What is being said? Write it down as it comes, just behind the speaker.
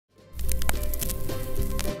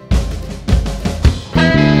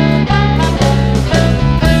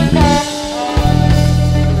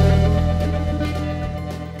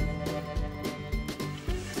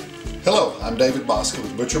Bouska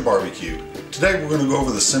with Butcher BBQ. Today we're going to go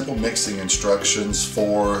over the simple mixing instructions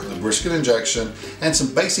for the brisket injection and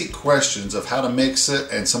some basic questions of how to mix it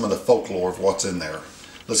and some of the folklore of what's in there.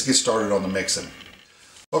 Let's get started on the mixing.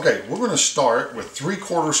 Okay, we're going to start with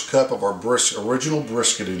 3/4 cup of our original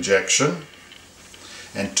brisket injection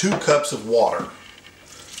and 2 cups of water.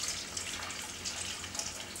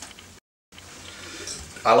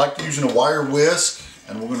 I like using a wire whisk,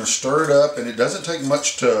 and we're going to stir it up, and it doesn't take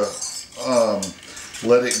much to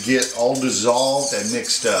let it get all dissolved and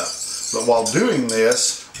mixed up. But while doing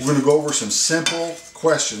this, we're going to go over some simple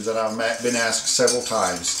questions that I've been asked several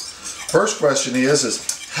times. First question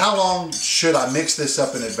is how long should I mix this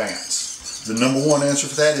up in advance? The number one answer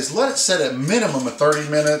for that is let it set at minimum of 30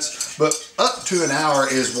 minutes, but up to an hour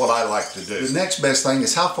is what I like to do. The next best thing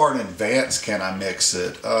is how far in advance can I mix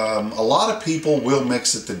it? A lot of people will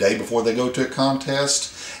mix it the day before they go to a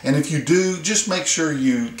contest, and if you do, just make sure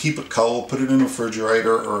you keep it cold, put it in the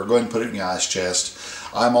refrigerator, or go ahead and put it in your ice chest.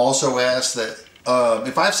 I'm also asked that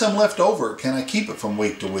if I have some left over, can I keep it from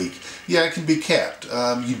week to week? Yeah, it can be kept.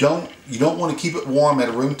 You don't want to keep it warm at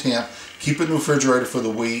a room temp. Keep it in the refrigerator for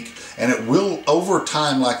the week, and it will, over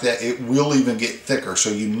time like that, it will even get thicker.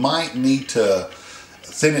 So you might need to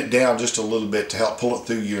thin it down just a little bit to help pull it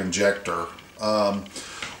through your injector.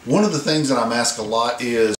 One of the things that I'm asked a lot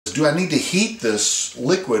is, do I need to heat this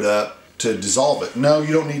liquid up to dissolve it? No,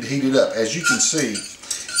 you don't need to heat it up. As you can see,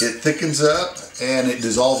 it thickens up and it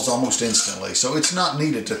dissolves almost instantly. So it's not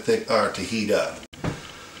needed to heat up.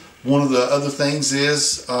 One of the other things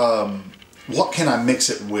is, what can I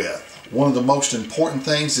mix it with? One of the most important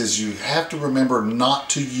things is you have to remember not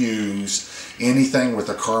to use anything with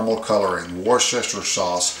a caramel coloring, Worcestershire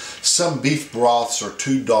sauce. Some beef broths are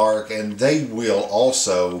too dark, and they will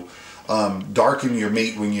also darken your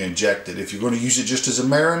meat when you inject it. If you're going to use it just as a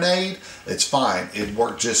marinade, it's fine.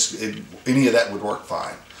 Any of that would work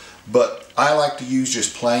fine. But I like to use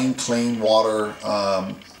just plain, clean water.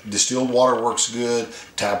 Distilled water works good.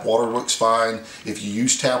 Tap water works fine. If you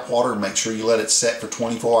use tap water, make sure you let it set for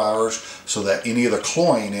 24 hours so that any of the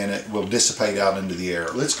chlorine in it will dissipate out into the air.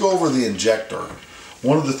 Let's go over the injector.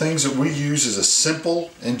 One of the things that we use is a simple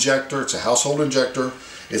injector. It's a household injector.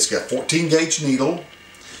 It's got 14 gauge needle.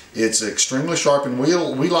 It's extremely sharp, and we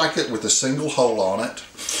like it with a single hole on it.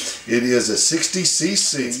 It is a 60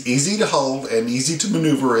 cc. It's easy to hold and easy to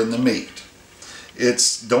maneuver in the meat.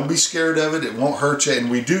 Don't be scared of it. It won't hurt you.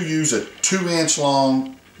 And we do use a 2-inch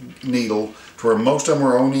long needle, to where most of them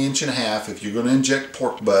are only 1.5 inches. If you're going to inject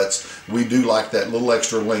pork butts, we do like that little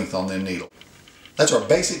extra length on the needle. That's our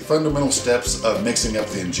basic fundamental steps of mixing up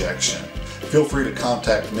the injection. Feel free to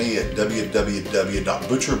contact me at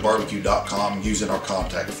www.butcherbbq.com using our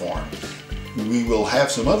contact form. We will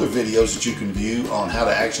have some other videos that you can view on how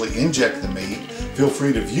to actually inject the meat. Feel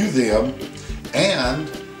free to view them, and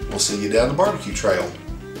we'll see you down the barbecue trail.